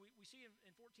we see in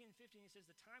 14 and 15, he says,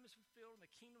 the time is fulfilled and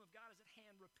the kingdom of God is at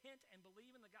hand. Repent and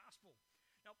believe in the gospel.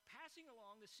 Now, passing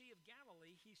along the Sea of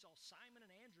Galilee, he saw Simon and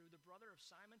Andrew, the brother of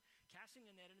Simon, casting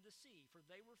a net into the sea, for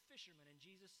they were fishermen. And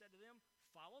Jesus said to them,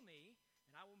 follow me,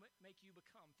 and I will make you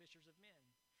become fishers of men.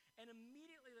 And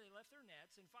immediately they left their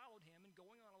nets and followed him. And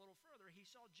going on a little further, he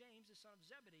saw James, the son of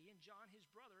Zebedee, and John, his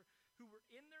brother, who were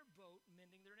in their boat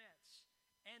mending their nets.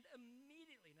 And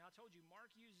immediately, now I told you,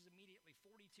 Mark uses immediately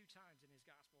 42 times in his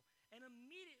gospel. And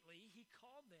immediately he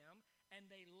called them, and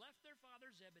they left their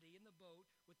father Zebedee in the boat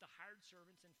with the hired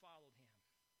servants and followed him.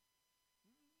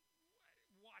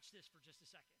 Watch this for just a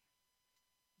second.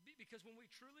 Because when we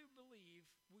truly believe,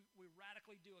 we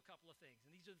radically do a couple of things. And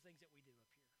these are the things that we do up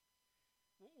here.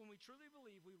 When we truly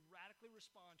believe, we radically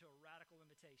respond to a radical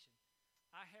invitation.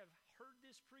 I have heard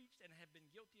this preached and have been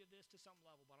guilty of this to some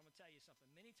level, but I'm going to tell you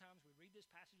something. Many times we read this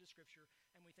passage of Scripture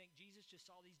and we think Jesus just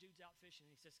saw these dudes out fishing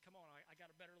and he says, come on, I got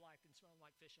a better life than smelling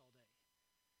like fish all day.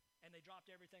 And they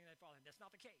dropped everything and they followed him. That's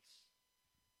not the case.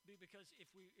 Because if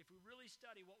we really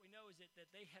study, what we know is that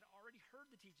they had already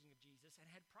heard the teaching of Jesus and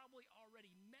had probably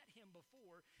already met him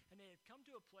before, and they had come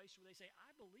to a place where they say,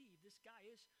 I believe this guy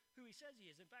is who he says he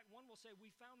is. In fact, one will say,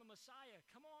 we found the Messiah.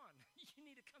 Come on, you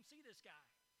need to come see this guy.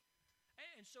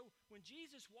 And so when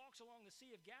Jesus walks along the Sea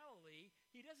of Galilee,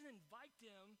 he doesn't invite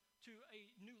them to a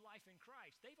new life in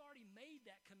Christ. They've already made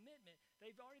that commitment.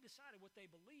 They've already decided what they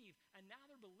believe, and now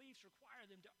their beliefs require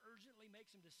them to urgently make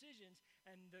some decisions,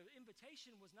 and the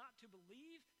invitation was not to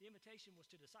believe, the invitation was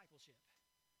to discipleship.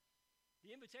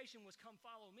 The invitation was, come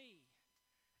follow me,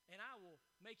 and I will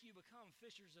make you become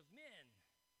fishers of men.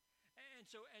 And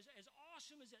so as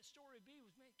awesome as that story would be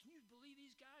was, man, can you believe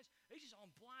these guys? They just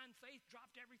on blind faith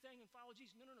dropped everything and followed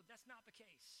Jesus. No, that's not the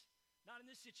case. Not in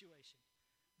this situation.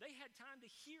 They had time to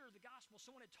hear the gospel.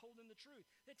 Someone had told them the truth.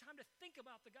 They had time to think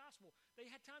about the gospel. They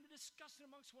had time to discuss it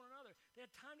amongst one another. They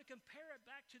had time to compare it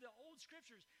back to the old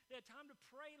scriptures. They had time to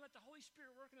pray and let the Holy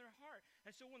Spirit work in their heart.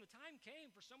 And so when the time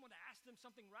came for someone to ask them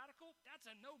something radical, that's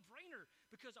a no-brainer,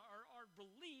 because our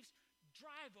beliefs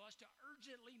drive us to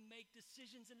urgently make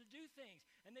decisions and to do things.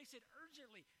 And they said,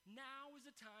 urgently, now is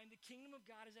the time. The kingdom of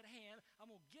God is at hand.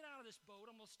 I'm going to get out of this boat.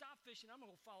 I'm going to stop fishing. I'm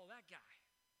going to go follow that guy.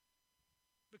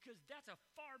 Because that's a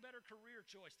far better career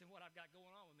choice than what I've got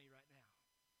going on with me right now.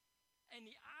 And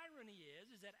the irony is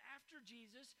that after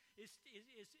Jesus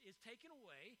is taken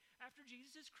away, after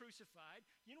Jesus is crucified,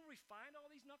 you know where we find all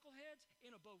these knuckleheads?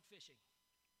 In a boat fishing.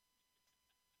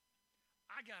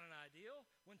 I got an idea.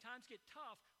 When times get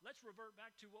tough, let's revert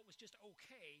back to what was just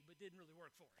okay but didn't really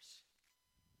work for us.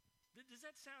 Does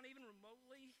that sound even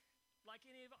remotely like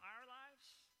any of our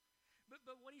lives?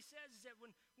 But what he says is that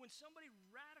when somebody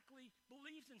radically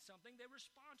believes in something, they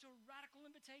respond to a radical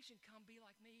invitation, come be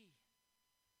like me.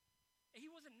 He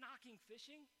wasn't knocking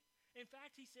fishing. In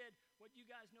fact, he said, what you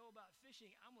guys know about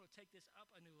fishing, I'm going to take this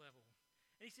up a new level.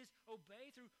 And he says,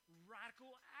 obey through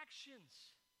radical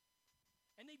actions.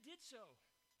 And they did so.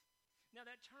 Now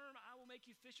that term, I will make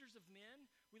you fishers of men,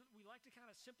 we like to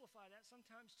kind of simplify that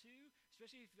sometimes too,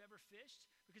 especially if you've ever fished,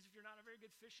 because if you're not a very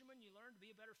good fisherman, you learn to be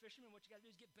a better fisherman. What you got to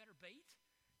do is get better bait.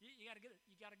 You got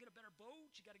to get a better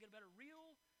boat. You got to get a better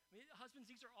reel. I mean, husbands,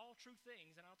 these are all true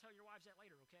things, and I'll tell your wives that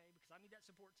later, okay? Because I need that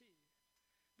support too.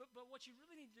 But what you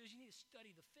really need to do is you need to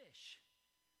study the fish.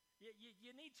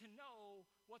 You need to know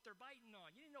what they're biting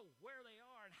on. You need to know where they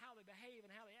are and how they behave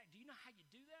and how they act. Do you know how you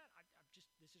do that?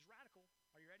 This is radical.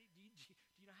 Are you ready? Do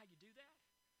you know how you do that?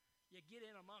 You get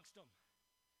in amongst them.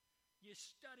 You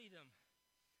study them.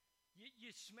 You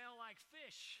smell like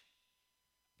fish.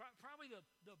 Probably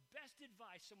the best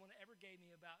advice someone ever gave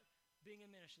me about being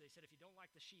in ministry, they said, if you don't like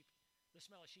the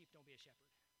smell of sheep, don't be a shepherd.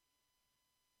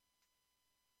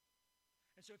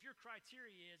 And so if your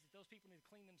criteria is that those people need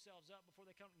to clean themselves up before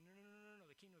they come, no,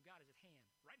 the kingdom of God is at hand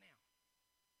right now.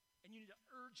 And you need to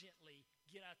urgently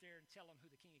get out there and tell them who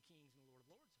the King of Kings and the Lord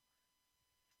of Lords are.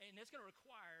 And that's going to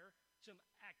require some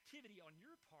activity on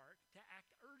your part to act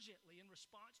urgently in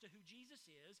response to who Jesus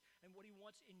is and what he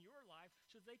wants in your life,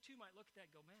 so that they too might look at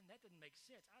that and go, man, that doesn't make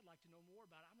sense. I'd like to know more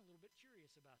about it. I'm a little bit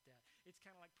curious about that. It's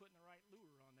kind of like putting the right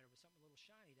lure on there with something a little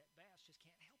shiny. That bass just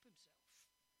can't help himself.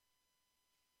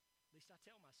 At least I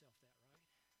tell myself that, right?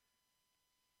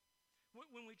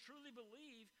 When we truly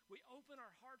believe, we open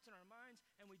our hearts and our minds,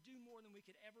 and we do more than we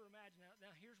could ever imagine.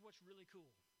 Now here's what's really cool.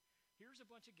 Here's a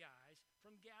bunch of guys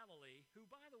from Galilee who,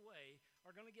 by the way,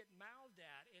 are going to get mouthed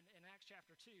at in Acts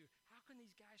chapter 2. How can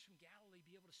these guys from Galilee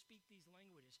be able to speak these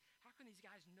languages? How can these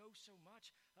guys know so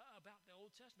much about the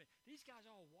Old Testament? These guys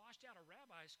all washed out of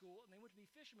rabbi school, and they went to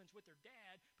be fishermen with their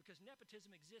dad, because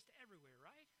nepotism exists everywhere,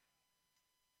 right?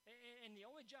 And the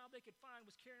only job they could find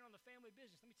was carrying on the family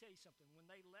business. Let me tell you something. When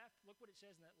they left, look what it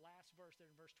says in that last verse there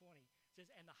in verse 20. It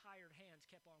says, and the hired hands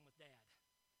kept on with Dad.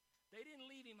 They didn't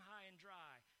leave him high and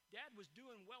dry. Dad was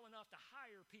doing well enough to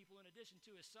hire people in addition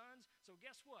to his sons. So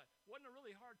guess what? Wasn't a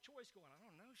really hard choice going, I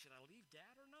don't know, should I leave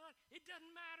Dad or not? It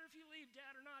doesn't matter if you leave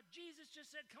Dad or not. Jesus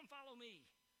just said, come follow me.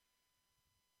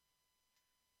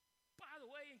 By the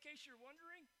way, in case you're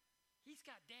wondering, he's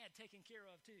got Dad taken care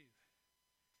of too.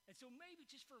 And so maybe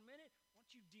just for a minute, why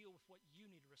don't you deal with what you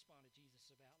need to respond to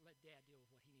Jesus about, and let Dad deal with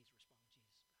what he needs to respond to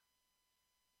Jesus about.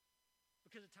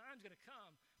 Because the time's going to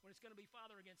come when it's going to be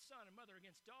father against son and mother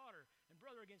against daughter and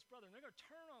brother against brother, and they're going to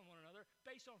turn on one another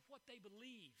based on what they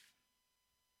believe.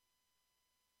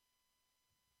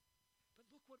 But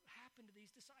look what happened to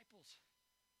these disciples.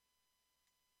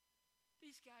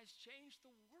 These guys changed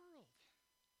the world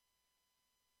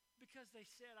because they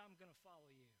said, I'm going to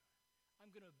follow you. I'm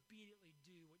going to obediently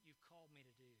do what you've called me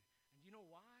to do. And you know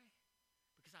why?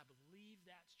 Because I believe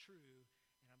that's true,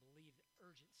 and I believe that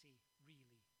urgency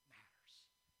really matters.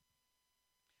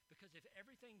 Because if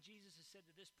everything Jesus has said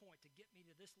to this point to get me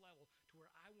to this level, to where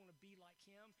I want to be like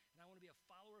him, and I want to be a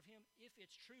follower of him, if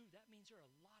it's true, that means there are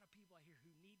a lot of people out here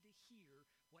who need to hear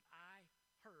what I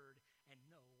heard and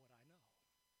know what I know.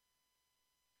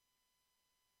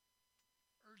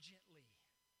 Urgently.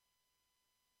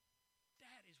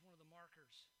 That is one of the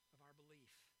markers of our belief,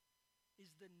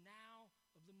 is the now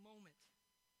of the moment.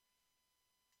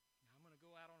 Now I'm going to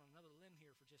go out on another limb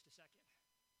here for just a second.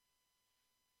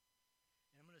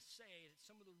 And I'm going to say that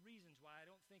some of the reasons why I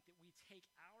don't think that we take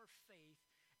our faith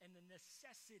and the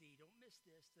necessity, don't miss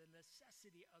this, the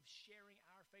necessity of sharing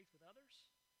our faith with others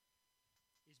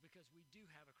is because we do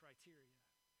have a criteria.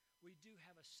 We do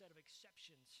have a set of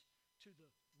exceptions to the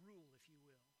rule, if you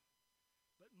will.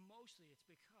 But mostly it's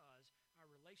because our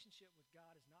relationship with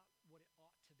God is not what it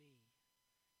ought to be,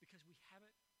 because we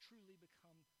haven't truly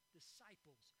become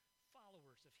disciples,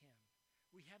 followers of Him.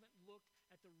 We haven't looked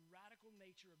at the radical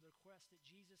nature of the request that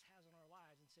Jesus has on our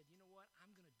lives and said, you know what,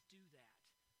 I'm going to do that.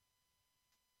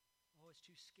 Oh, it's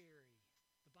too scary.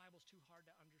 The Bible's too hard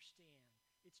to understand.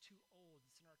 It's too old.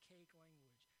 It's an archaic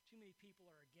language. Too many people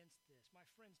are against this. My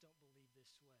friends don't believe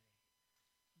this way.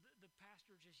 The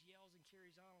pastor just yells and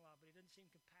carries on a lot, but he doesn't seem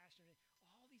compassionate.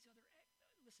 All these other,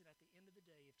 listen, at the end of the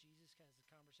day, if Jesus has a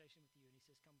conversation with you and he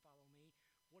says, come follow me,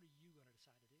 what are you going to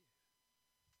decide to do?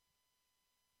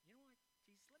 You know what,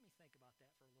 Jesus, let me think about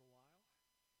that for a little while.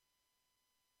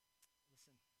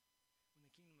 Listen, when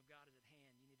the kingdom of God is at hand,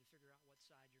 you need to figure out what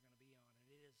side you're going to be on, and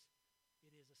it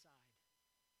is a side.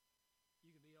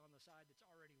 You can be on the side that's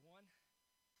already won,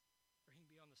 or you can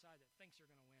be on the side that thinks they're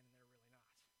going to win and they're really not.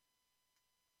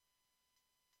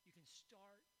 You can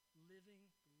start living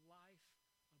life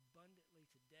abundantly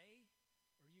today,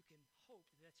 or you can hope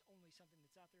that that's only something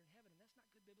that's out there in heaven, and that's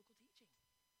not good biblical teaching.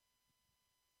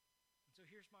 And so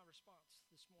here's my response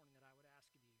this morning that I would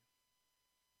ask of you.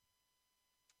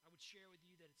 I would share with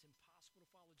you that it's impossible to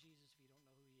follow Jesus if you don't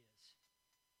know who He is.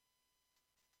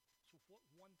 So what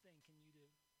one thing can you do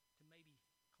to maybe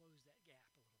close that gap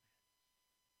a little bit?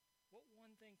 What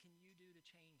one thing can you do to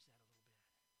change that a little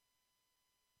bit?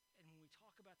 And when we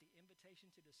talk about the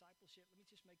invitation to discipleship, let me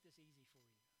just make this easy for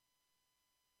you.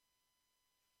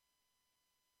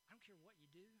 I don't care what you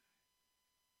do,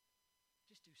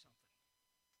 just do something.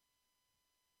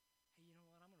 Hey, you know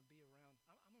what? I'm going to be around.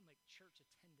 I'm going to make church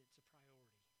attendance a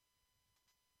priority.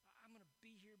 I'm going to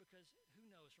be here because who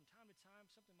knows, from time to time,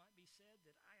 something might be said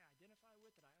that I identify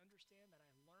with, that I understand, that I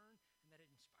learn, and that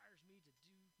it inspires me to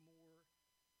do more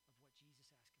of what Jesus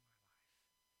asked in my life.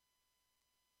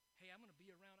 Hey, I'm going to be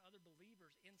around other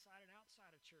believers inside and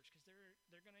outside of church because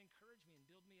they're going to encourage me and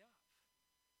build me up.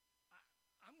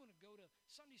 I'm going to go to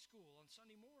Sunday school on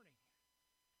Sunday morning.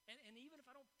 And even if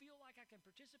I don't feel like I can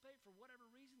participate for whatever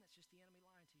reason, that's just the enemy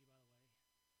lying to you, by the way.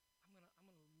 I'm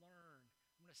going to learn.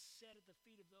 I'm going to sit at the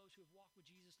feet of those who have walked with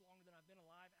Jesus longer than I've been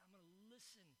alive. I'm going to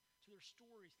listen to their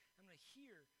stories. I'm going to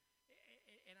hear.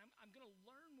 And I'm going to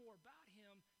learn more about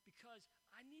Him because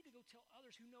I need to go tell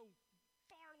others who know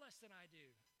far less than I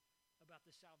do about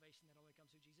the salvation that only comes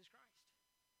through Jesus Christ.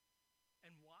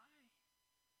 And why?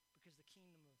 Because the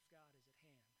kingdom of God is at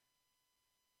hand.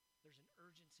 There's an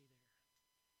urgency there.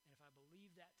 And if I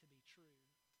believe that to be true,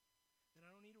 then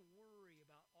I don't need to worry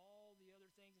about all the other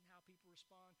things and how people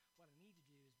respond. What I need to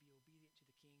do is be obedient to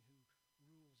the King who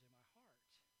rules in my heart.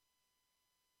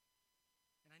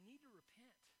 And I need to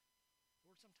repent.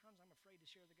 Lord, sometimes I'm afraid to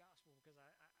share the gospel because I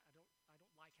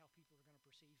don't like how people are going to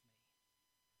perceive me.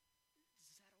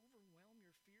 Does that overwhelm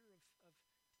your fear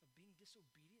of being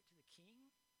disobedient to the King?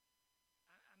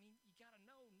 I mean, you got to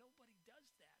know nobody does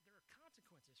that. There are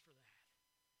consequences for that.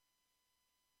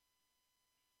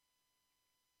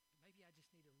 But maybe I just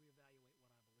need to reevaluate what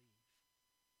I believe.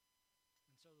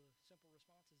 And so the simple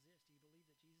response is this: do you believe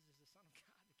that Jesus is the Son of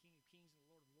God, the King of Kings, and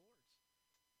the Lord of Lords?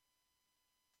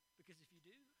 Because if you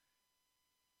do,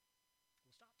 well,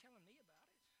 stop telling me about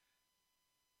it.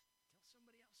 Tell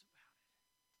somebody else about it.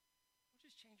 Don't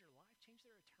just change their life, change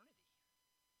their eternity.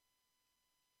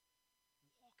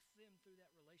 Walk them through that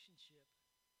relationship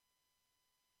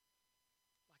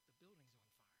like the building's on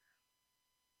fire.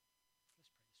 Let's pray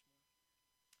this morning.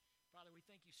 Father, we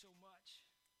thank you so much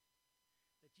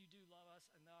that you do love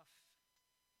us enough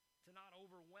to not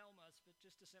overwhelm us, but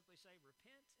just to simply say,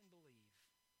 repent and believe.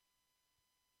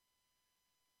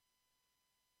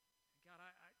 God,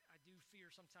 I do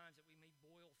fear sometimes that we may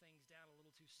boil things down a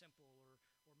little too simple or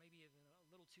maybe even a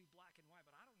little too black and white,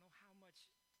 but I don't know how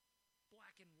much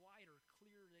black and white or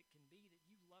clear it can be that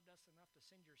you loved us enough to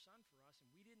send your Son for us, and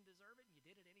we didn't deserve it, and you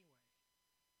did it anyway.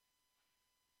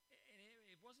 And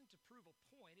it wasn't to prove a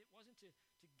point. It wasn't to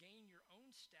gain your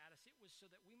own status. It was so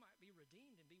that we might be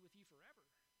redeemed and be with you forever.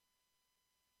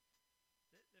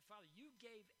 That Father, you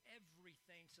gave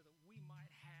everything so that we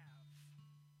might have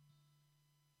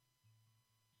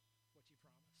what you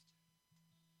promised.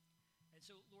 And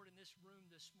so, Lord, in this room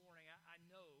this morning, I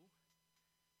know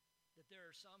that there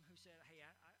are some who said, hey,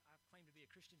 I've claimed to be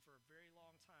a Christian for a very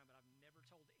long time, but I've never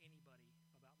told anybody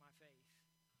about my faith.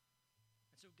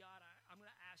 And so, God, I'm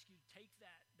going to ask you to take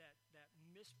that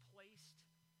misplaced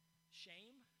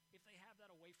shame, if they have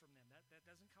that, away from them. That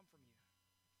doesn't come from you.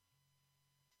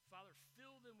 Father,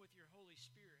 fill them with your Holy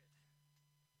Spirit,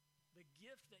 the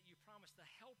gift that you promised, the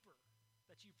helper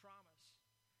that you promised,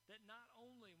 that not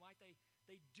only might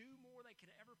they do more they could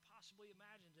ever possibly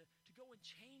imagine to go and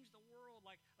change the world,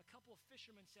 like a couple of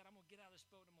fishermen said, I'm going to get out of this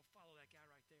boat and I'm going to follow that guy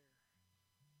right there.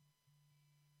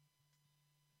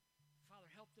 Father,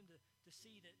 help them to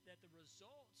see that the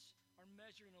results are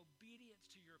measured in obedience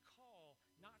to your call,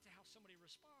 not to how somebody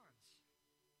responds.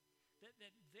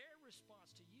 That their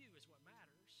response to you is what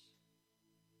matters.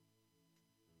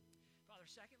 Father,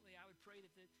 secondly, I would pray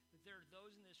that there are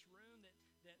those in this room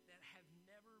that have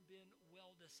never been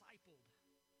well discipled.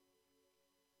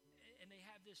 And they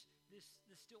have this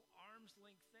still arm's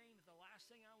length thing that the last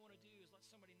thing I want to do is let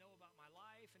somebody know about my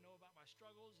life and know about my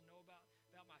struggles and know about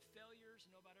my failures and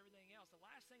know about everything else. The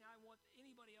last thing I want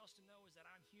anybody else to know is that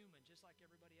I'm human just like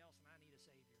everybody else and I need a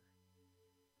Savior.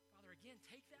 Father, again,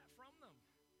 take that from them.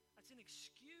 That's an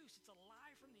excuse. It's a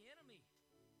lie from the enemy.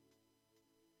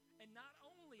 And not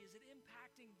only is it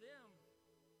impacting them,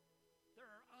 there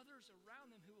are others around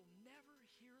them who will never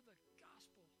hear the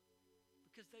gospel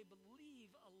because they believe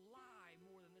a lie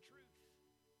more than the truth.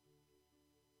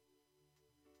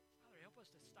 Father, help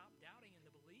us to stop doubting and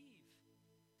to believe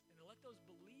and to let those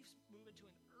beliefs move into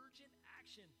an urgent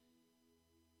action.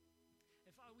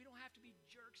 And Father, we don't have to be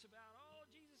jerks about, oh,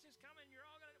 Jesus is coming, we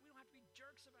don't have to be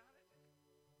jerks about it.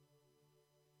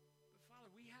 But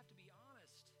Father, we have to be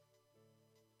honest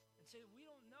and say that we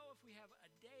don't know if we have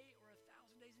a day or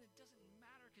 1,000 days, and it doesn't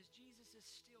matter because Jesus is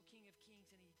still King of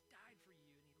Kings and He died for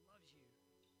you and He loves you.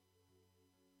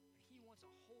 And He wants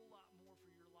a whole lot more for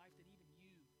your life than even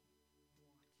you want.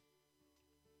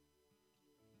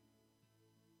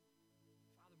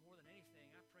 Father, more than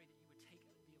anything, I pray that you would take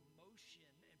the emotion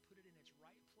and put it in its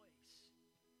right place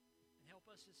and help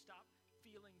us to stop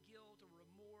feeling guilt or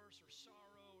remorse or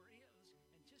sorrow or any of this,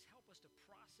 and just help us to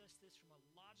process this from a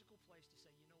logical place to say,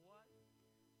 you know what?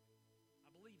 I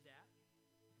believe that.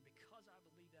 And because I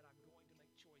believe that, I'm going to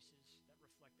make choices that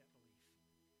reflect that belief.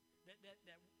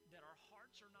 That our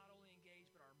hearts are not only engaged,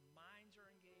 but our minds are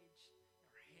engaged,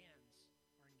 our hands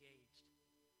are engaged.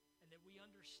 And that we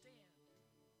understand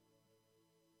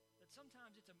that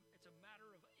sometimes it's a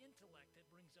matter of intellect that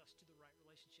brings us to the right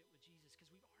relationship with Jesus because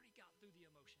we've already got through the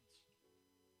emotions.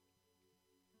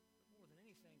 But more than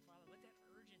anything, Father, let that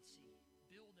urgency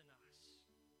build in us.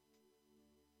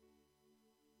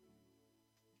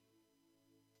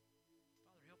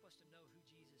 Father, help us to know who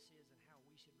Jesus is and how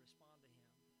we should respond to Him.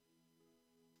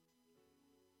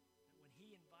 That when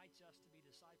He invites us to be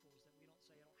disciples, that we don't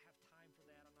say, I don't have time for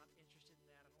that, I'm not interested in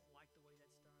that, I don't like the way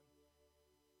that's done.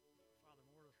 Father,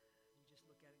 more you just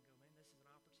look at it and go, man, this is an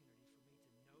opportunity for me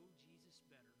to know Jesus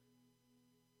better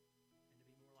and to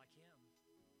be more like Him.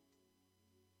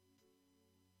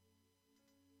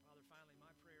 Father, finally,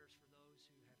 my prayer is for those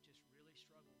who have just really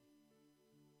struggled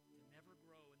to never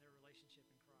grow in their relationship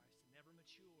in Christ, to never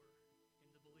mature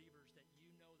into the believers that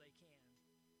you know they can.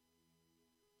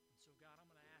 And so, God, I'm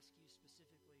going to ask you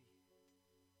specifically,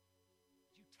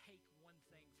 would you take one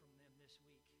thing from them this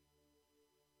week?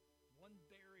 One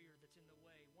barrier that's in the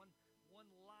way, one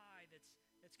lie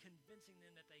that's convincing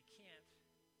them that they can't.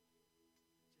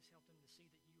 Just help them to see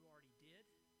that you already did.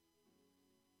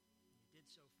 And you did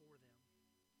so for them.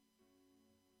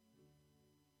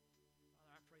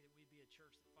 Father, I pray that we'd be a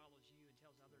church that follows you and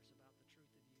tells others about the truth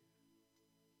of you.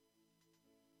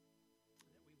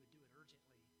 And that we would do it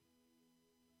urgently,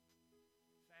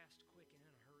 fast, quick, and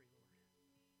in a hurry, Lord.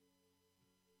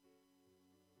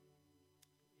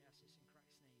 We ask this in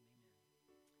Christ's name, amen.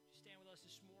 Would you stand with us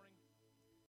this morning?